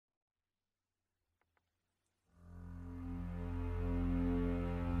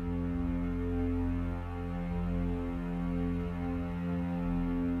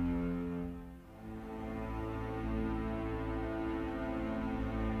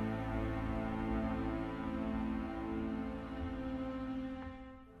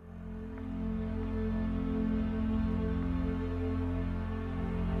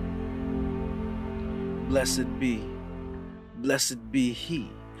Blessed be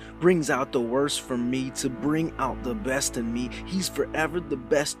he. Brings out the worst from me to bring out the best in me. He's forever the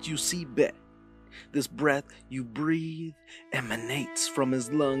best you see bet. This breath you breathe emanates from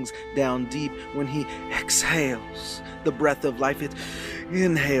his lungs down deep when he exhales. The breath of life is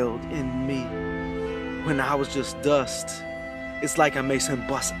inhaled in me. When I was just dust, it's like a mason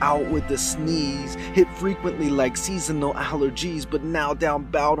bust out with a sneeze, hit frequently like seasonal allergies, but now down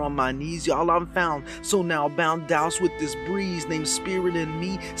bowed on my knees, y'all I'm found, so now bound doused with this breeze, named spirit in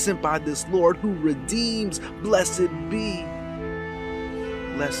me, sent by this Lord who redeems. Blessed be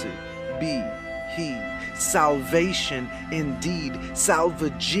he, salvation indeed,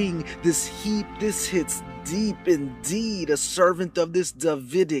 salvaging this heap, this hits deep indeed, a servant of this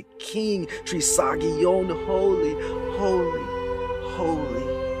Davidic king, Trisagion, holy, holy, holy.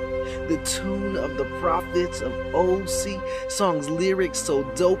 The tune of the prophets of old, see, songs, lyrics so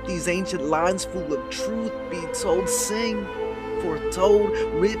dope, these ancient lines full of truth be told, sing, foretold,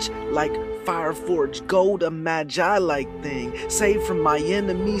 rich like fire forged gold, a magi-like thing, saved from my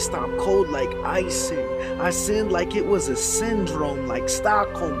enemies, stop cold like icing. I sinned like it was a syndrome, like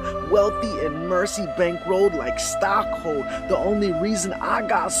Stockholm, wealthy in mercy, bankrolled like Stockholm. The only reason I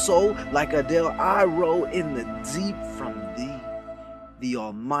got sold, like Adele, I roll in the deep from thee, the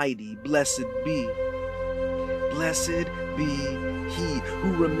Almighty. Blessed be he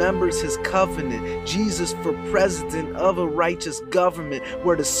who remembers his covenant, Jesus for president of a righteous government,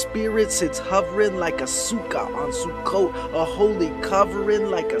 where the spirit sits hovering like a sukkah on Sukkot, a holy covering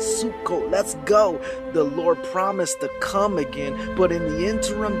like a Sukkot. Let's go. The Lord promised to come again, but in the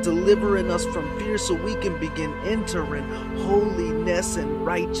interim delivering us from fear so we can begin entering holiness and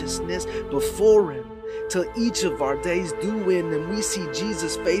righteousness before him. Till each of our days do end and we see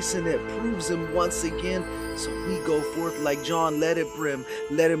Jesus' face and it proves him once again. So we go forth like John, let it brim,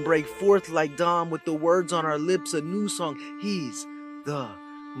 let him break forth like dawn with the words on our lips, a new song. He's the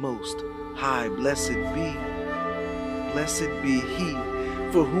Most High. Blessed be he,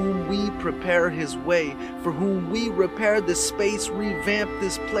 for whom we prepare his way, for whom we repair this space, revamp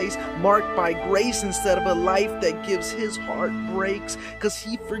this place, marked by grace instead of a life that gives his heart breaks, cause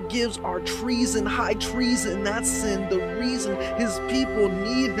he forgives our treason, high treason, that's sin, the reason his people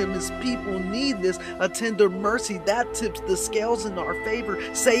need him, his people need this, a tender mercy that tips the scales in our favor,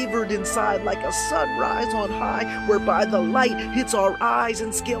 savored inside like a sunrise on high, whereby the light hits our eyes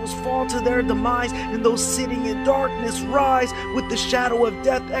and scales fall to their demise, and those sitting in darkness rise with the shadow of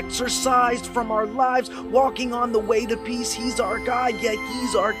death exorcised from our lives, walking on the way to peace. He's our guide, yeah,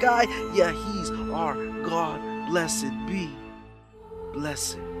 he's our guy, yeah, he's our God. Blessed be.